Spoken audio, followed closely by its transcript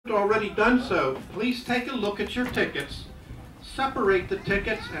already done so, please take a look at your tickets. Separate the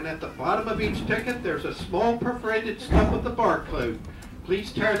tickets, and at the bottom of each ticket there's a small perforated stub with the barcode.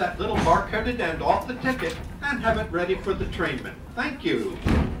 Please tear that little barcoded end off the ticket and have it ready for the trainman. Thank you.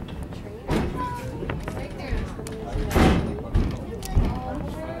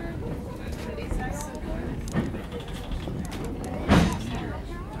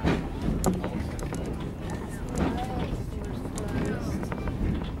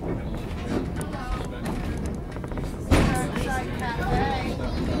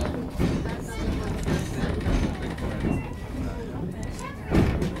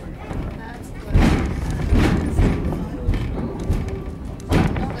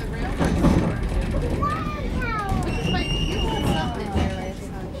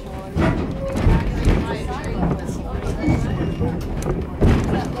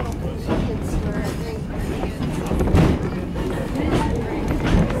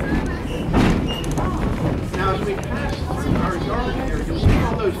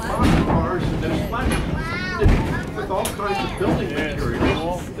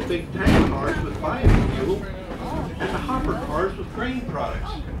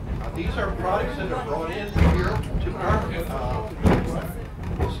 These are products that are brought in here to our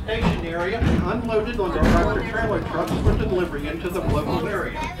station area and unloaded on the tractor-trailer trucks for delivery into the local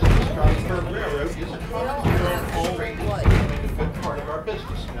area. The Strasburg Railroad is a good part of our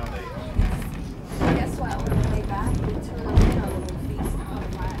business nowadays. Guess what? On the way back, we turn on a little feast on the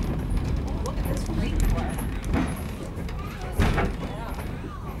flag. Look at this great flag.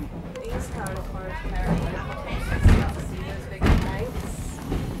 These cattle cars carry applications. See those big tanks?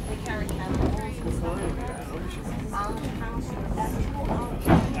 They carry chemicals and stuff.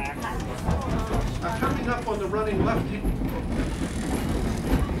 Coming up on the running left.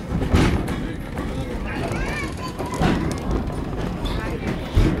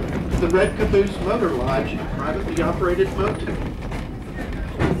 The Red Caboose Motor Lodge, a privately operated motel.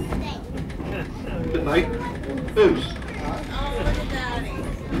 Good night, Booze. Oh, look at Daddy.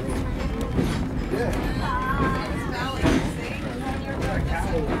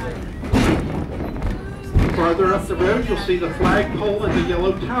 Farther up the road, you'll see the flagpole and the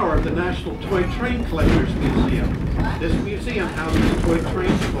yellow tower of the National Toy Train Collectors Museum. This museum houses toy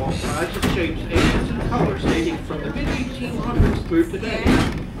trains of all sizes, shapes, ages, and colors dating from the mid-1800s through today.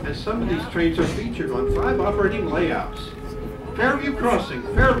 And some of these trains are featured on 5 operating layouts. Fairview Crossing,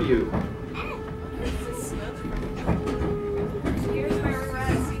 Fairview. Here's where we're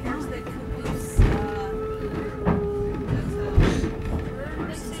at. See, here's the caboose.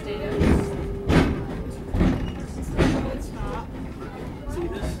 See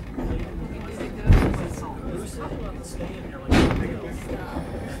this?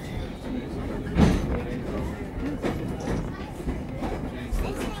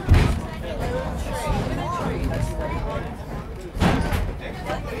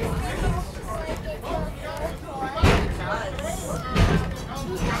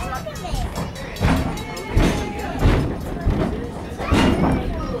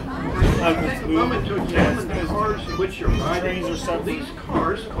 Take a moment to examine the cars in which you're riding. These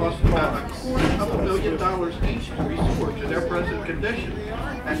cars cost about $250,000 each to restore to their present condition,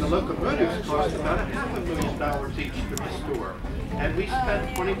 and the locomotives cost about $500,000 each to restore. And we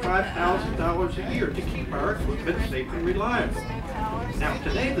spend $25,000 a year to keep our equipment safe and reliable. Now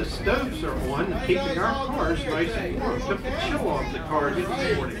today the stoves are on, keeping our cars nice and warm. Took the chill off the cars this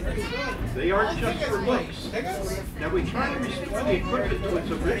morning. They aren't just for looks. Now we try to restore the equipment to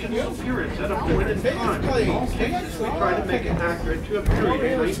its original appearance at a point in time. In all cases, we try to make it accurate to a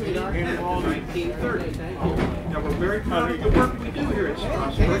period of 1910 to 1930. Now we're very proud of the work we do here at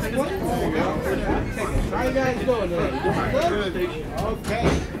Strasburg, and it's all accomplishment. How you guys doing today? Okay.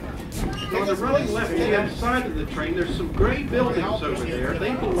 On the running left-hand side of the train, there's some gray buildings over there.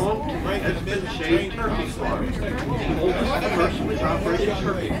 They belong to the Espen Turkey Farm, the oldest commercially operated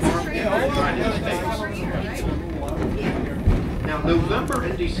turkey farm in the United States. Now, November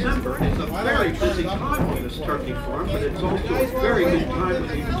and December is a very busy time on this turkey farm, but it's also a very good time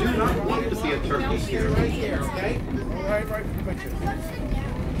when you do not want to be a turkey here.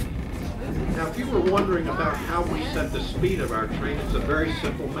 Now, if you were wondering about how we set the speed of our train, it's a very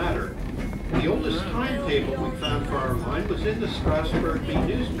simple matter. The oldest timetable we found for our line was in the Strasburg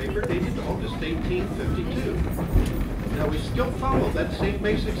newspaper dated August 1852. Now, we still follow that same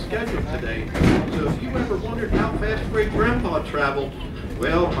basic schedule today, so if you ever wondered how fast Great Grandpa traveled,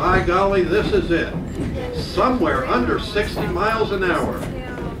 well, by golly, this is it. Somewhere under 60 miles an hour.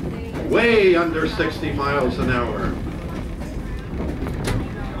 Way under 60 miles an hour.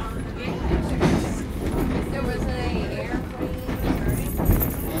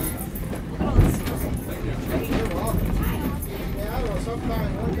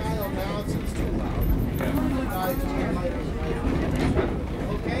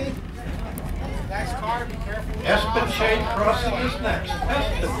 crossing is next.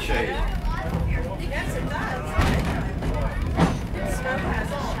 Espen shade. Yes, it does. Snow has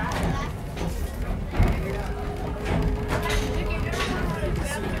a shadow.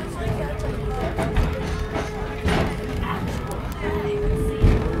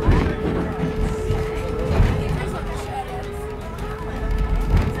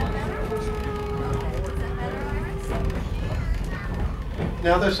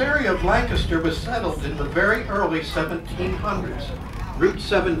 Now this area of Lancaster was settled in the very early 1700s. Route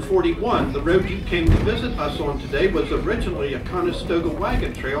 741, the road you came to visit us on today, was originally a Conestoga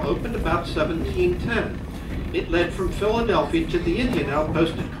wagon trail opened about 1710. It led from Philadelphia to the Indian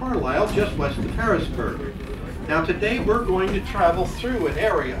outpost at Carlisle, just west of Harrisburg. Now today we're going to travel through an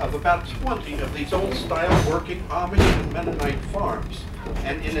area of about 20 of these old-style working Amish and Mennonite farms.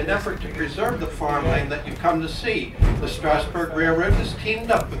 And in an effort to preserve the farmland that you come to see, the Strasburg Railroad has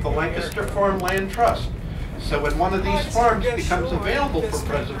teamed up with the Lancaster Farmland Trust. So when one of these farms becomes available for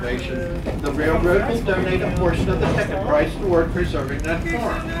preservation, the railroad will donate a portion of the ticket price toward preserving that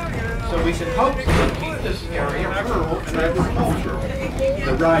farm. So we can hopefully keep this area rural and agricultural.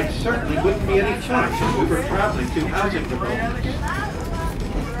 The ride certainly wouldn't be any fun if we were traveling through housing developments.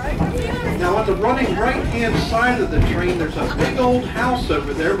 Now on the running right-hand side of the train, there's a big old house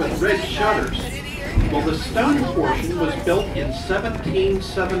over there with red shutters. Well, the stone portion was built in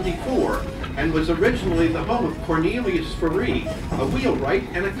 1774 and was originally the home of Cornelius Ferree, a wheelwright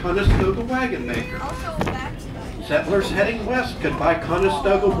and a Conestoga wagon maker. Settlers heading west could buy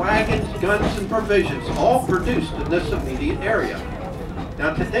Conestoga wagons, guns, and provisions, all produced in this immediate area.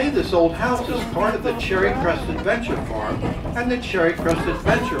 Now today this old house is part of the Cherry Crest Adventure Farm, and the Cherry Crest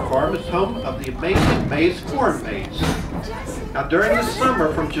Adventure Farm is home of the amazing maize corn maze. Now during the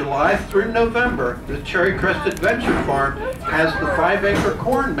summer from July through November, the Cherry Crest Adventure Farm has the 5-acre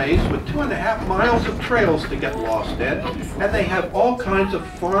corn maze with 2.5 miles of trails to get lost in, and they have all kinds of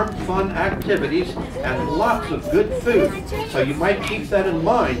farm fun activities and lots of good food, so you might keep that in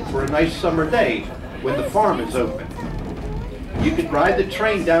mind for a nice summer day when the farm is open. You could ride the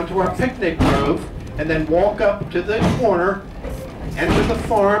train down to our picnic grove and then walk up to the corner, enter the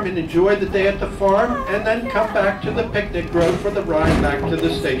farm and enjoy the day at the farm, and then come back to the picnic grove for the ride back to the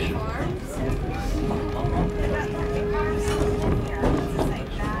station.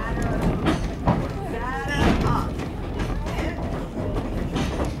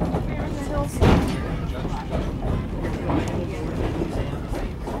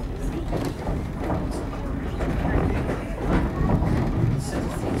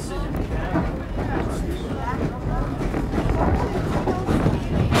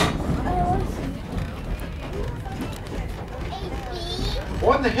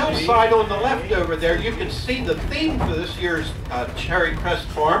 On the hillside on the left over there, you can see the theme for this year's Cherry Crest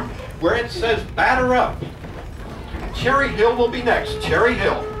Farm, where it says, "Batter Up." Cherry Hill will be next, Cherry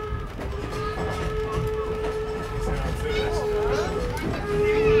Hill.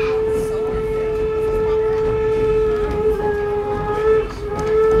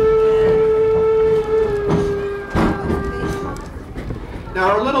 Now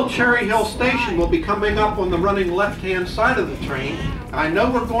our little Cherry Hill station will be coming up on the running left-hand side of the train. I know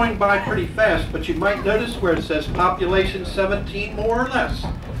we're going by pretty fast, but you might notice where it says population 17 more or less.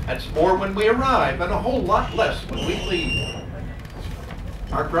 That's more when we arrive and a whole lot less when we leave.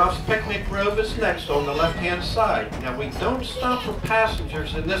 Our Groff's Picnic Grove is next on the left-hand side. Now we don't stop for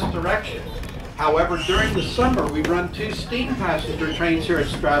passengers in this direction. However, during the summer we run 2 steam passenger trains here at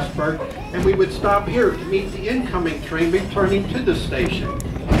Strasburg, and we would stop here to meet the incoming train returning to the station.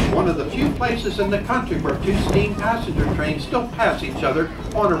 One of the few places in the country where 2 steam passenger trains still pass each other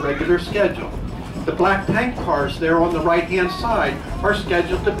on a regular schedule. The black tank cars there on the right-hand side are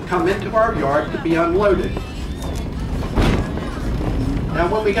scheduled to come into our yard to be unloaded. Now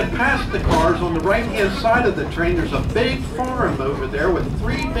when we get past the cars on the right-hand side of the train, there's a big farm over there with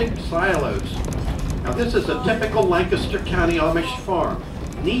 3 big silos. Now this is a typical Lancaster County Amish farm.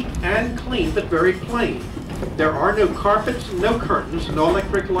 Neat and clean, but very plain. There are no carpets, no curtains, no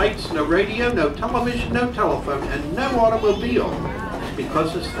electric lights, no radio, no television, no telephone, and no automobile,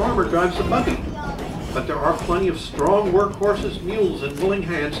 because this farmer drives a buggy. But there are plenty of strong workhorses, mules, and willing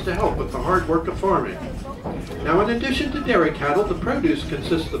hands to help with the hard work of farming. Now in addition to dairy cattle, the produce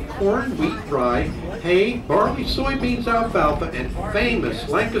consists of corn, wheat, rye, hay, barley, soybeans, alfalfa, and famous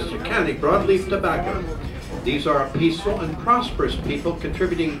Lancaster County broadleaf tobacco. These are a peaceful and prosperous people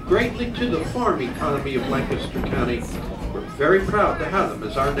contributing greatly to the farm economy of Lancaster County. We're very proud to have them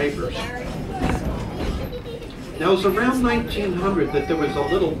as our neighbors. Now it was around 1900 that there was a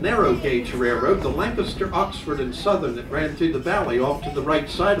little narrow gauge railroad, the Lancaster, Oxford, and Southern, that ran through the valley off to the right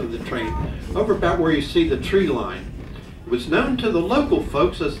side of the train, over about where you see the tree line. was known to the local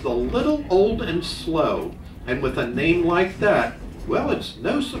folks as the Little Old and Slow, and with a name like that, well, it's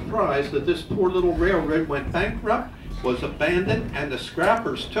no surprise that this poor little railroad went bankrupt, was abandoned, and the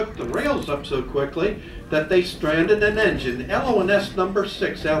scrappers took the rails up so quickly that they stranded an engine, LONS number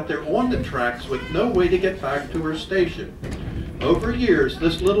 6, out there on the tracks with no way to get back to her station. Over years,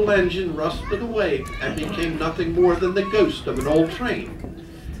 this little engine rusted away and became nothing more than the ghost of an old train.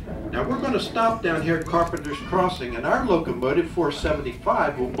 Now we're going to stop down here at Carpenter's Crossing, and our locomotive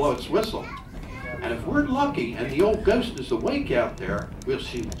 475 will blow its whistle. And if we're lucky and the old ghost is awake out there, well,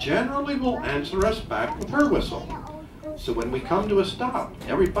 she generally will answer us back with her whistle. So when we come to a stop,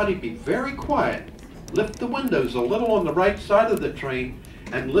 everybody be very quiet, lift the windows a little on the right side of the train,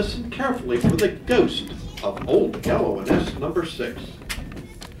 and listen carefully for the ghost of old LONS number 6.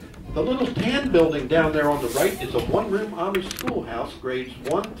 The little tan building down there on the right is a one-room Amish schoolhouse, grades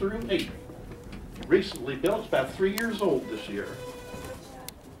 1 through 8. Recently built, it's about 3 years old this year.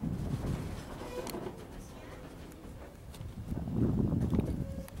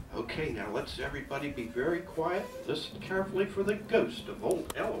 Okay, now let's everybody be very quiet. Listen carefully for the ghost of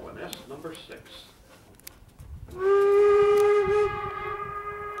old LONS number 6.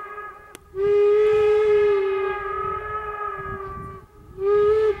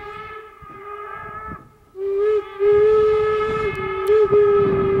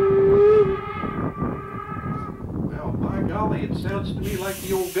 Well, by golly, it sounds to me like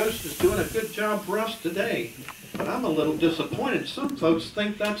the old ghost is doing a good job for us today. But I'm a little disappointed. Some folks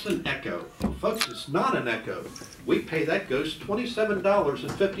think that's an echo. Well, folks, it's not an echo. We pay that ghost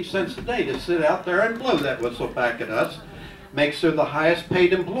 $27.50 a day to sit out there and blow that whistle back at us. Makes her the highest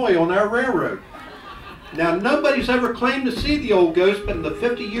paid employee on our railroad. Now, nobody's ever claimed to see the old ghost, but in the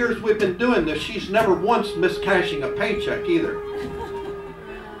 50 years we've been doing this, she's never once missed cashing a paycheck either.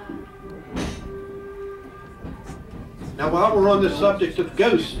 Now, while we're on the subject of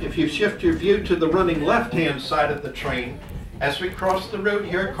ghosts, if you shift your view to the running left-hand side of the train, as we cross the road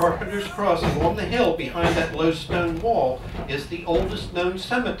here at Carpenter's Crossing, on the hill behind that low stone wall is the oldest known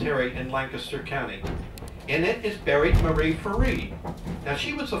cemetery in Lancaster County. In it is buried Marie Ferry. Now,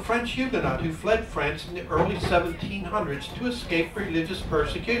 she was a French Huguenot who fled France in the early 1700s to escape religious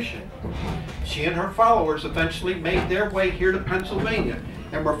persecution. She and her followers eventually made their way here to Pennsylvania,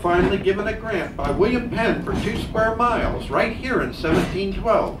 and were finally given a grant by William Penn for 2 square miles right here in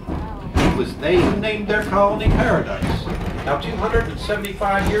 1712. It was they who named their colony Paradise. Now,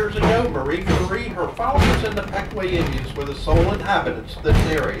 275 years ago, Marie Ferry, her followers, and the Pequot Indians were the sole inhabitants of this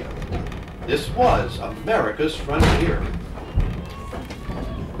area. This was America's frontier.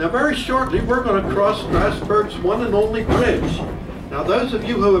 Now, very shortly, we're going to cross Strasburg's one and only bridge. Now, those of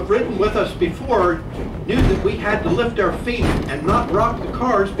you who have ridden with us before knew that we had to lift our feet and not rock the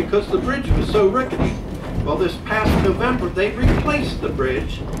cars because the bridge was so rickety. Well, this past November, they replaced the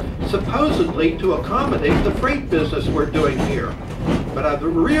bridge, supposedly to accommodate the freight business we're doing here. But the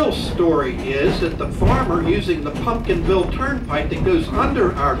real story is that the farmer using the Pumpkinville Turnpike that goes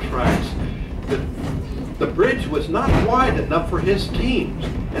under our tracks, the bridge was not wide enough for his teams,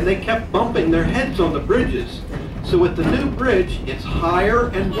 and they kept bumping their heads on the bridges. So with the new bridge, it's higher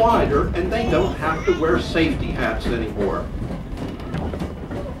and wider, and they don't have to wear safety hats anymore.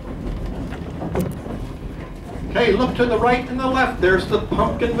 Okay, look to the right and the left. There's the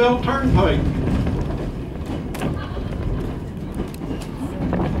Pumpkinville Turnpike.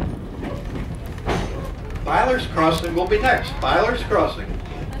 Byler's Crossing will be next. Byler's Crossing.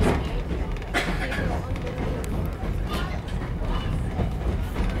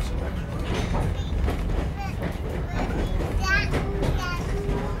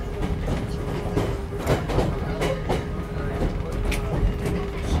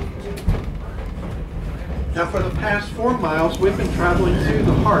 Now, for the past 4 miles, we've been traveling through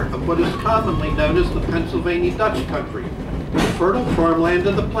the heart of what is commonly known as the Pennsylvania Dutch country, the fertile farmland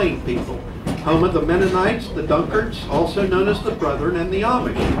of the Plain people, home of the Mennonites, the Dunkards, also known as the Brethren, and the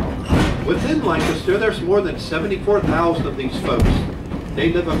Amish. Within Lancaster, there's more than 74,000 of these folks.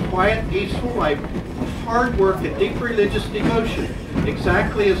 They live a quiet, peaceful life, hard work, and deep religious devotion,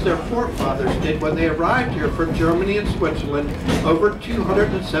 exactly as their forefathers did when they arrived here from Germany and Switzerland over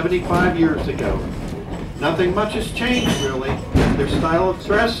 275 years ago. Nothing much has changed, really. Their style of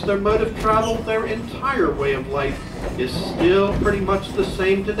dress, their mode of travel, their entire way of life is still pretty much the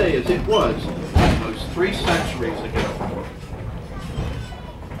same today as it was almost 3 centuries ago.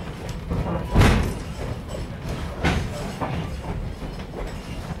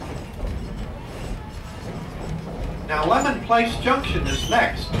 Now, Lemon Place Junction is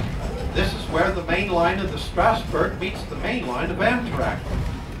next. This is where the main line of the Strasburg meets the main line of Amtrak.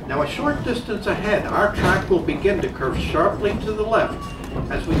 Now a short distance ahead, our track will begin to curve sharply to the left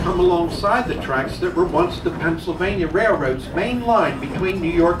as we come alongside the tracks that were once the Pennsylvania Railroad's main line between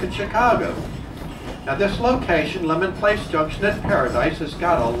New York and Chicago. Now this location, Lemon Place Junction at Paradise, has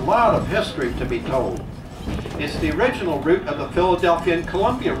got a lot of history to be told. It's the original route of the Philadelphia and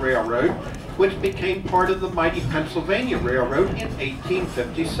Columbia Railroad, which became part of the mighty Pennsylvania Railroad in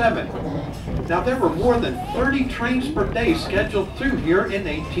 1857. Now there were more than 30 trains per day scheduled through here in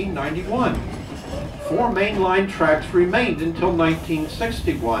 1891. 4 mainline tracks remained until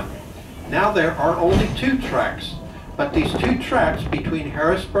 1961. Now there are only 2 tracks, but these 2 tracks between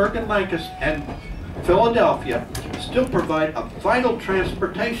Harrisburg and Lancaster and Philadelphia still provide a vital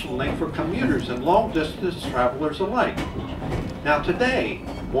transportation link for commuters and long-distance travelers alike. Now today,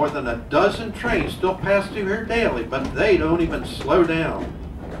 more than a dozen trains still pass through here daily, but they don't even slow down.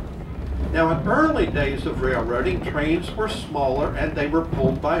 Now in early days of railroading, trains were smaller and they were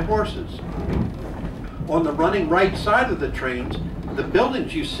pulled by horses. On the running right side of the trains, the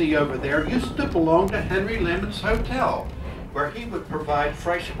buildings you see over there used to belong to Henry Lemon's Hotel, where he would provide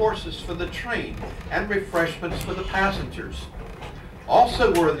fresh horses for the train and refreshments for the passengers.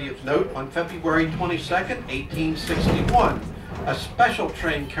 Also worthy of note, on February 22nd, 1861, a special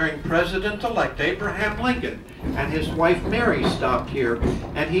train carrying President-elect Abraham Lincoln and his wife Mary stopped here,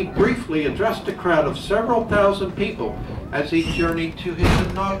 and he briefly addressed a crowd of several thousand people as he journeyed to his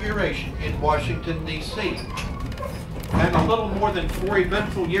inauguration in Washington, D.C. And a little more than 4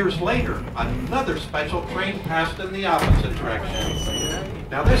 eventful years later, another special train passed in the opposite direction.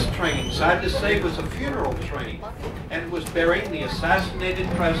 Now this train, sad to say, was a funeral train and was bearing the assassinated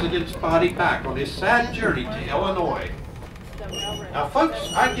president's body back on his sad journey to Illinois. Now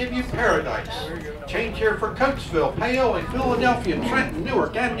folks, I give you Paradise. Change here for Coatesville, Paoli, Philadelphia, Trenton,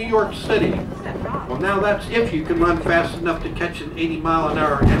 Newark, and New York City. Well now that's if you can run fast enough to catch an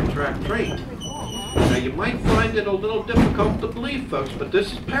 80-mile-an-hour Amtrak train. Now you might find it a little difficult to believe, folks, but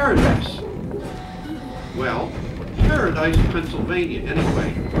this is Paradise. Well, Paradise, Pennsylvania,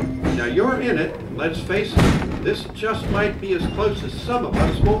 anyway. Now you're in it, and let's face it, this just might be as close as some of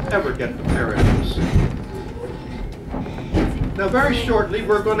us will ever get to Paradise. Now very shortly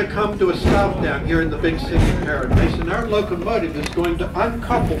we're going to come to a stop down here in the big city of Paradise, and our locomotive is going to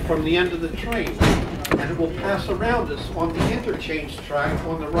uncouple from the end of the train, and it will pass around us on the interchange track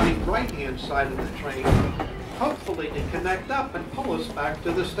on the right-hand side of the train, hopefully to connect up and pull us back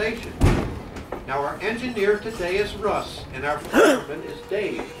to the station. Now our engineer today is Russ, and our fireman is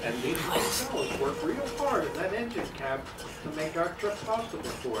Dave, and these fellows work real hard in that engine cab to make our trip possible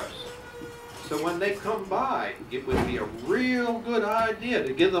for us. So when they come by, it would be a real good idea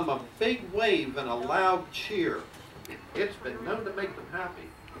to give them a big wave and a loud cheer. It's been known to make them happy.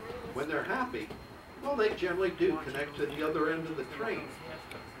 When they're happy, well, they generally do connect to the other end of the train,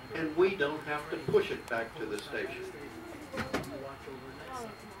 and we don't have to push it back to the station.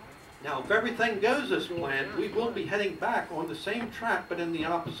 Now, if everything goes as planned, we will be heading back on the same track, but in the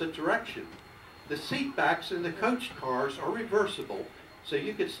opposite direction. The seat backs in the coach cars are reversible, so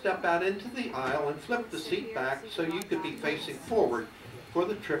you could step out into the aisle and flip the seat back so you could be facing forward for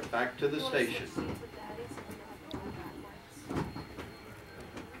the trip back to the station.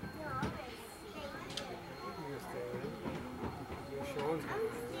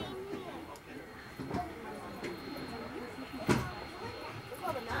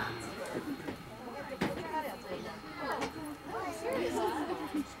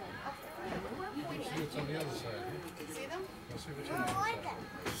 It's on the other side. See them? Let's see what's on the other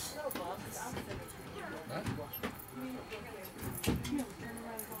side. Huh?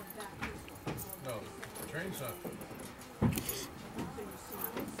 No, the train's not.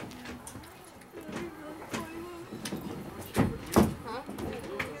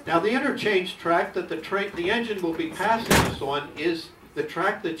 Now the interchange track that the engine will be passing us on is the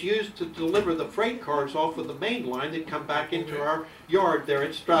track that's used to deliver the freight cars off of the main line that come back into our yard there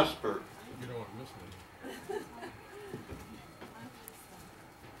at Strasburg. You don't want to miss it.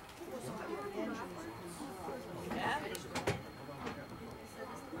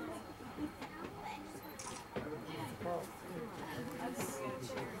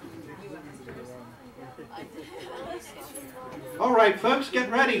 All right, folks, get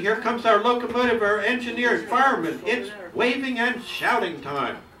ready. Here comes our locomotive, our engineer and fireman. It's waving and shouting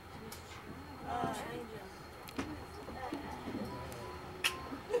time.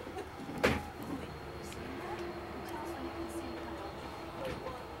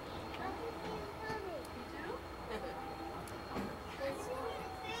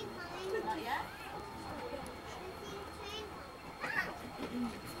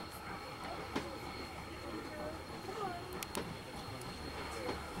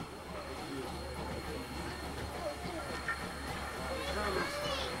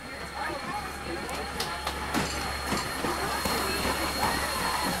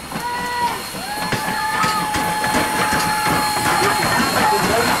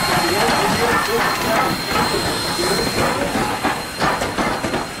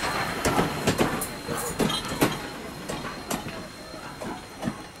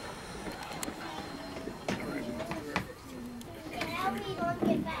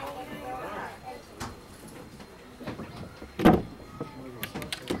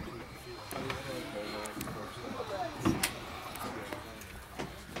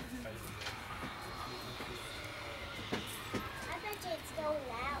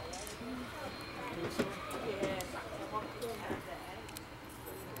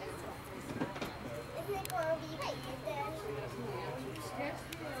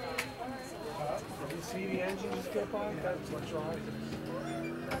 engine just kept on? That's what's wrong.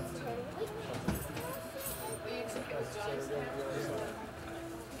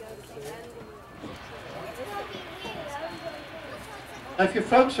 Now, if you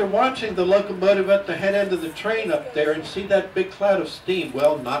folks are watching the locomotive at the head end of the train up there and see that big cloud of steam,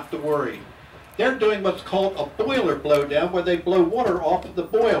 well, not to worry. They're doing what's called a boiler blowdown, where they blow water off of the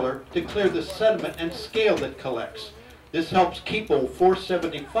boiler to clear the sediment and scale that collects. This helps keep old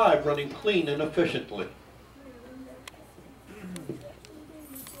 475 running clean and efficiently.